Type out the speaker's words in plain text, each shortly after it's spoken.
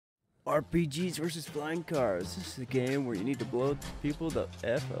RPGs versus flying cars. This is a game where you need to blow people the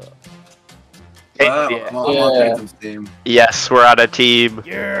F up. Yeah. I'm on Phantom's team. Yes, we're on a team.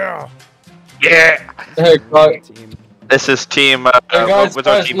 Yeah! Yeah! Hey, guys, This is team, hey guys, what's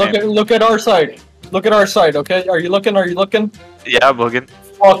our team look name? look at our side. Look at our side, okay? Are you looking? Are you looking? Yeah, I'm looking.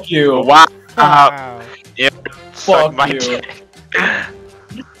 Fuck you. Wow! Wow. Yeah, suck Fuck my you. dick.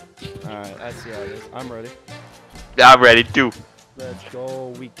 Alright, I see how it is. I'm ready. I'm ready too. Let's go.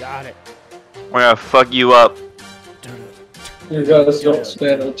 We got it. We're gonna fuck you up. You guys don't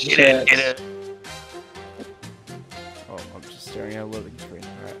stand a chance. Oh, I'm just staring at a loading screen.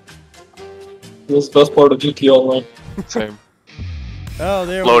 Alright. This is the best part of GTA Online. Same. Oh,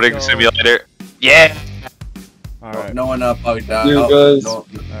 there Loading we go. simulator. Yeah! Alright. No one bugged out. You guys.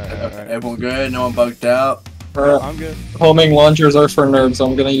 Alright. Everyone good? No one bugged out? I'm good. Homing launchers are for nerds, so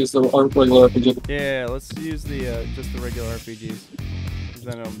I'm gonna use the regular RPG. Yeah, let's use the just the regular RPGs. 'Cause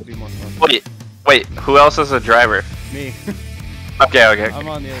then it'll be more fun. Wait, who else is a driver? Me. Okay. I'm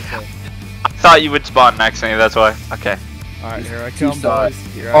on the other side. I thought you would spawn next to me, that's why. Okay. Alright, here I come, side.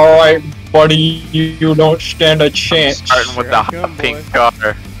 boys. Here I Alright, buddy, you don't stand a chance. Starting with Here the I come, hot pink boy.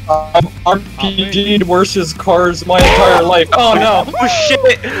 car. I'm RPG'd versus cars my entire life. Oh no! Oh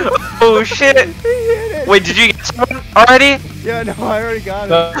shit! Oh shit! He hit it! Wait, did you get someone already? Yeah, no, I already got it.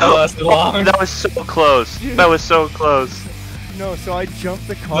 That lasted long. That was so close. That was so close. No, so I jumped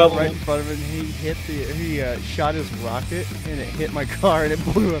the car That- right in front of him and he shot his rocket and it hit my car and it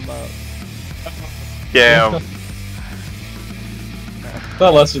blew him out. Damn.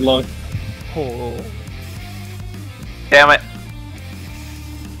 That lasted long. Oh. Damn it.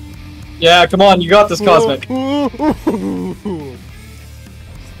 Yeah, come on, you got this, Cosmic.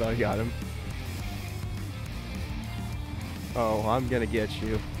 So I got him. Oh, I'm gonna get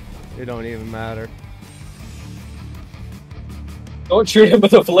you. It don't even matter. Don't shoot him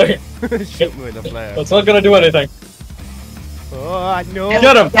with a flare. Shoot me with a flare. That's not gonna do anything. Oh, no.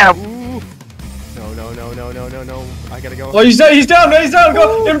 Get him! Ooh. No. I gotta go. Oh, he's down! He's down!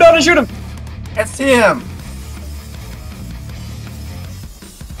 Go! Get him down and shoot him! It's him!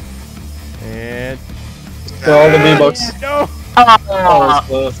 And For all the V-Bucks. no. Oh, that was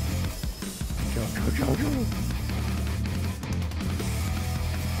close. Go.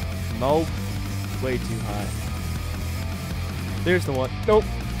 Nope. Way too high. There's the one. Nope.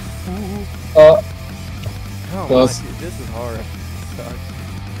 Ooh. Oh Close. my, dude, this is hard.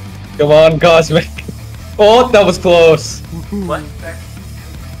 Sucks. Come on, Cosmic. Oh, that was close. What?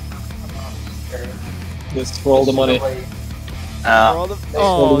 Just for all the money. For all the,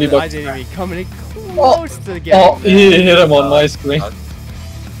 all the I V-Bucks. didn't even come any close to getting Oh, he that. hit him on my screen.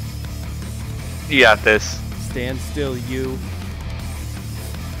 You got this. Stand still, you.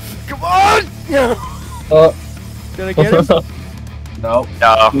 Come on! No. Did I get him? Nope.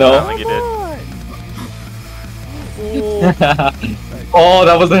 No, No. I don't think you did. Oh, Oh,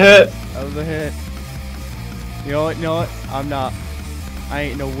 that was a hit. that was a hit. You know what? I'm not. I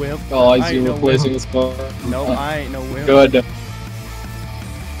ain't no wimp. Oh, I he's ain't no replacing wimp. his car. No, I ain't no wimp. Good. I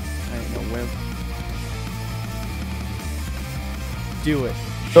ain't no wimp. Do it.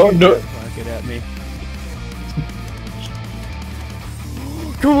 Don't do it. Fuck it at me.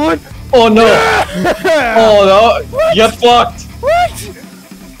 Come on! Oh no! Oh no! What? Get fucked! What?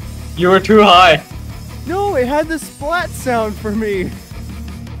 You were too high. No, it had the splat sound for me.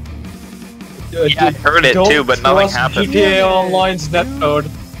 Yeah, I heard it Don't too, but nothing trust happened. GTA Online's net code.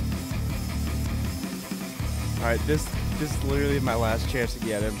 Alright, this is literally my last chance to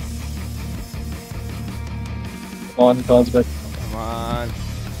get him. Come on, Cosmic.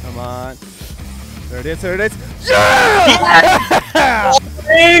 Come on. There it is. Yeah!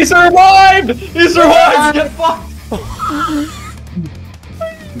 He survived! He survived! Get fucked!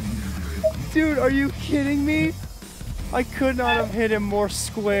 Dude, are you kidding me? I could not have hit him more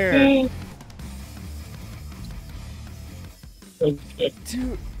square. Dude.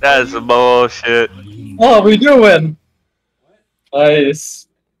 That is bullshit. Oh, we do win! Nice.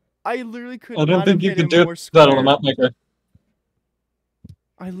 I literally could I not don't think have you hit can him do more that square. on the map maker.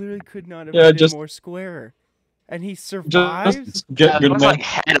 I literally could not have Yeah, hit just- him more square. And he survives? Just get That good, was man. like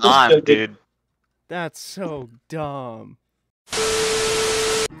head Just on, get good. dude. That's so dumb.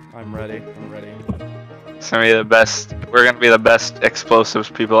 I'm ready. It's gonna be the best. We're gonna be the best explosives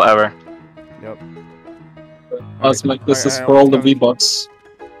people ever. Yep. Cosmic, this is Alright, for all let's the go. V-Bucks.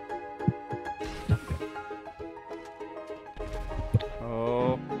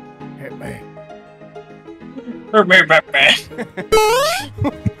 Oh. Hit me.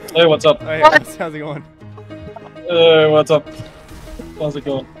 Hey, what's up? Hey, how's it going? Hey, what's up? How's it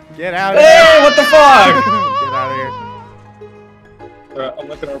going? Get out of Hey, here! what the fuck? Get out of here. Alright, I'm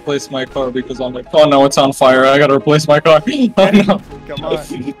not gonna replace my car because I'm like, oh no, it's on fire. I gotta replace my car. Oh no. Come on.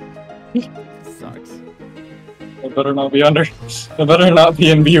 Sucks. I better not be under. I better not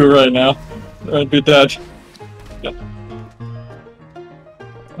be in view right now. Or I'd be dead. Yeah.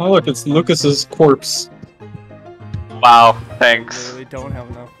 Oh look, it's Lucas's corpse. Wow, I thanks. really don't have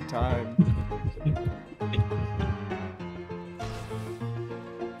enough time.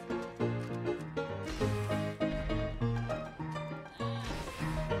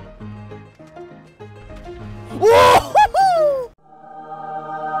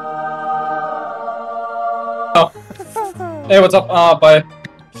 Oh. Hey, what's up? Bye.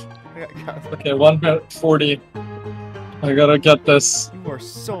 God, Okay, 1 minute 40. I gotta get this. you are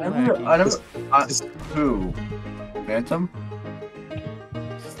so I laggy. never, who? Phantom?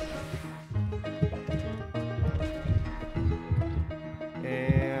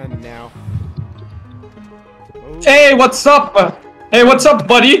 And now. Oh. Hey, what's up? Hey, what's up,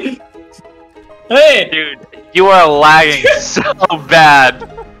 buddy? Hey! Dude, you are lagging so bad.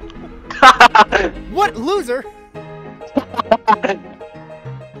 What loser?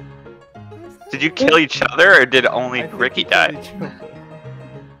 Did you kill each other, or did only I think Ricky we die? killed each other.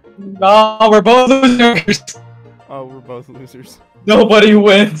 No, we're both losers. Oh, we're both losers. Nobody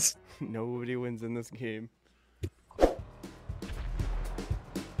wins. Nobody wins in this game.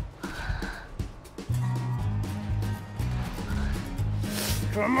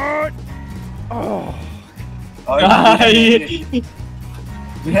 Come on! Oh, Oh, you you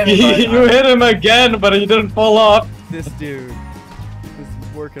hit me, hit him again, but he didn't fall off. this dude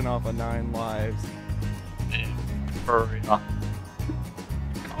is working off of 9 lives. For real.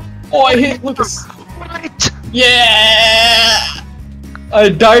 Oh, I hit Lucas. Right. Yeah! I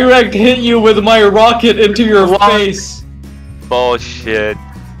direct hit you with my rocket into your face. Bullshit.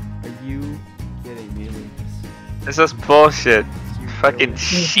 Are you kidding me, Lucas? This is bullshit. You Fucking really-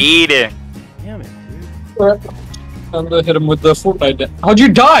 cheating. Damn it, dude. I'm gonna hit him with the Fortnite. How'd you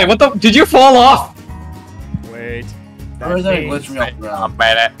die? What the? Did you fall off? Wait. Where is that means, glitch me off the Oh, ground?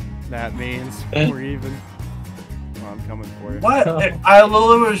 man. that means we're even. Well, I'm coming for you. What? I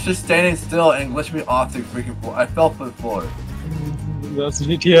literally was just standing still and glitched me off the freaking floor. I fell to the floor. That's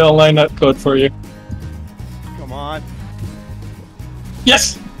GTA Online netcode for you. Come on.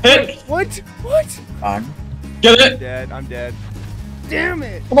 Yes! Hit! What? What? Get I'm it! dead. I'm dead. Damn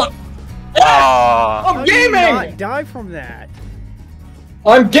it! Come on! Oh, How I'm do you not gaming! die from that?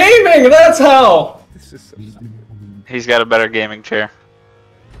 I'm gaming! That's how! This is so stupid. he's got a better gaming chair.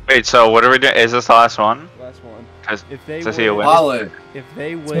 Wait, so what are we doing? Is this the last one? Last one. 'Cause If they to see a win, win. Solid. if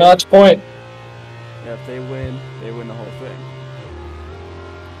they win, Match point. yeah, if they win the whole thing.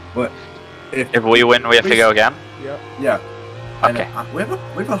 But If we win, we have to go again. Yep. yeah. And, Okay. we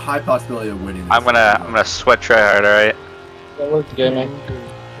have a high possibility of winning. This. I'm gonna sweat try hard, alright? That worked gaming.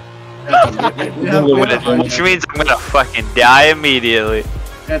 We have a high Which chance- means I'm gonna fucking die immediately.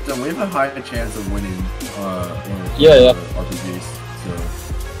 Phantom, we have a high chance of winning. Yeah. RPGs. So.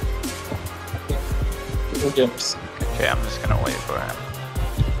 Good games. Okay, I'm just gonna wait for him.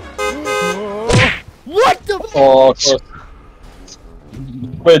 What the? Oh, close.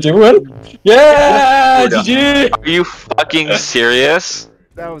 Wait, did we win? Yeah! Dude, GG! Are you fucking serious?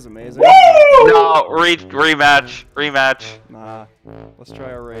 That was amazing. No, rematch. Nah. Let's try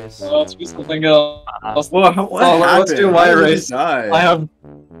a race. Let's do something else. What Oh, let's do happened? my How did race. you die? I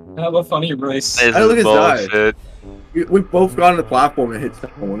have a funny race. This Hey, look is at that. bullshit. We both got on the platform and hit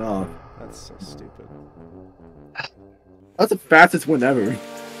someone off. That's so stupid. That's the fastest win ever.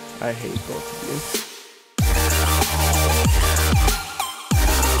 I hate both of you.